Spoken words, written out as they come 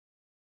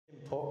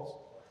put...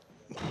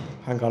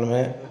 Hang on a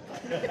minute.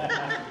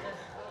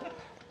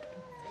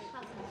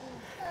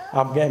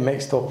 I'm getting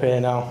mixed up here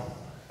now.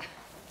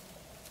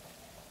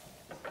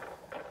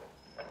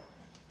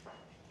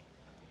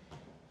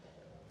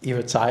 You're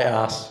a tight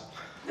ass.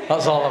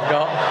 That's all I've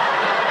got.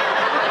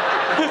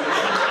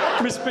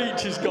 My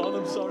speech is gone,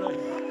 I'm sorry.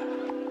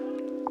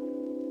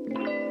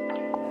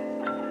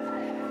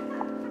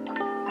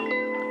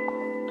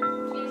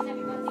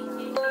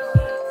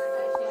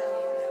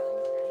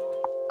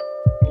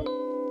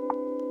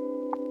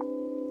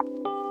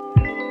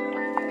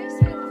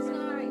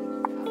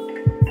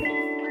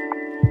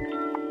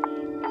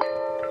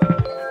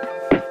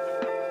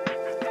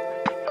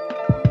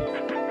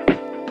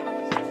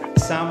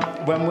 Sam,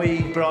 when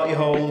we brought you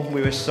home,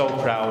 we were so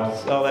proud.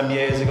 All them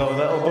years ago, a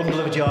little bundle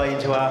of joy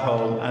into our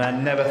home, and I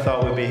never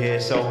thought we'd be here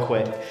so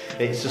quick.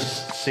 It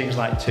just seems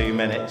like 2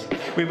 minutes.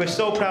 We were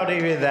so proud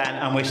of you then,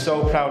 and we're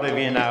so proud of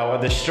you now,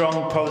 of the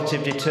strong,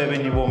 positive,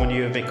 determined woman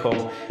you have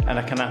become, and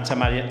I cannot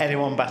imagine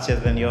anyone better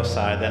than your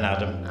side than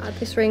Adam.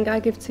 This ring I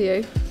give to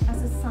you.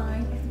 As a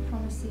sign of the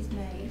promises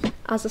made.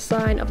 As a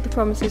sign of the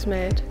promises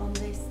made. On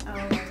this,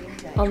 our wedding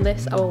day. On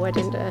this, our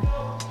wedding day.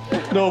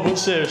 No, but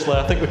seriously,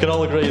 I think we can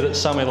all agree that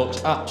Sammy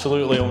looks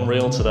absolutely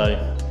unreal today.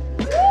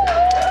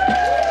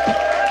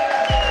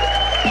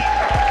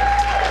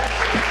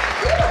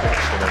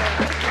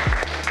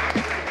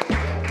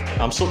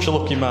 I'm such a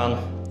lucky man.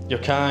 You're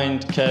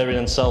kind, caring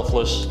and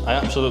selfless. I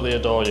absolutely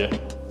adore you.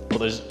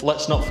 But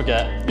let's not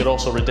forget, you're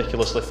also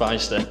ridiculously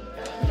feisty.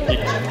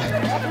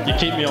 You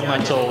keep me on my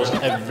toes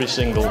every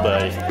single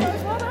day.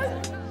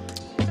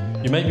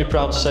 You make me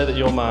proud to say that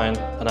you're mine,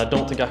 and I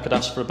don't think I could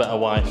ask for a better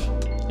wife.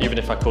 Even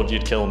if I could,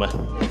 you'd kill me.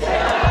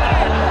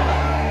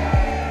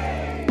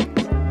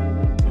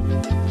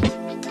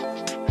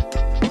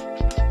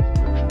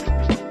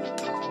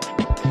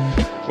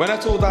 When I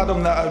told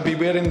Adam that I'd be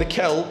wearing the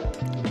kilt,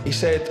 he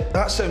said,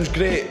 "That sounds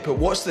great, but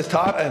what's the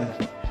tartan?"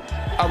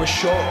 I was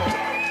shocked,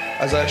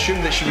 as I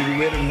assumed that she would be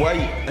wearing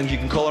white, and you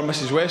can call her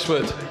Mrs.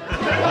 Westwood.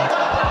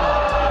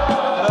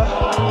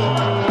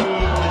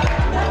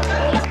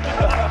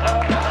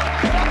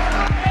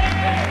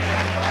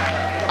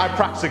 I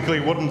practically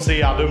wouldn't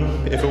see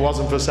Adam if it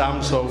wasn't for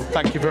Sam, so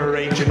thank you for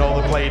arranging all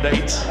the play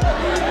dates.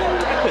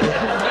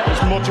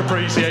 It's much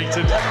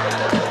appreciated.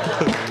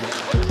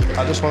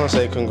 I just want to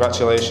say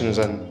congratulations,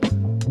 and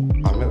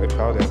I'm really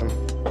proud of him.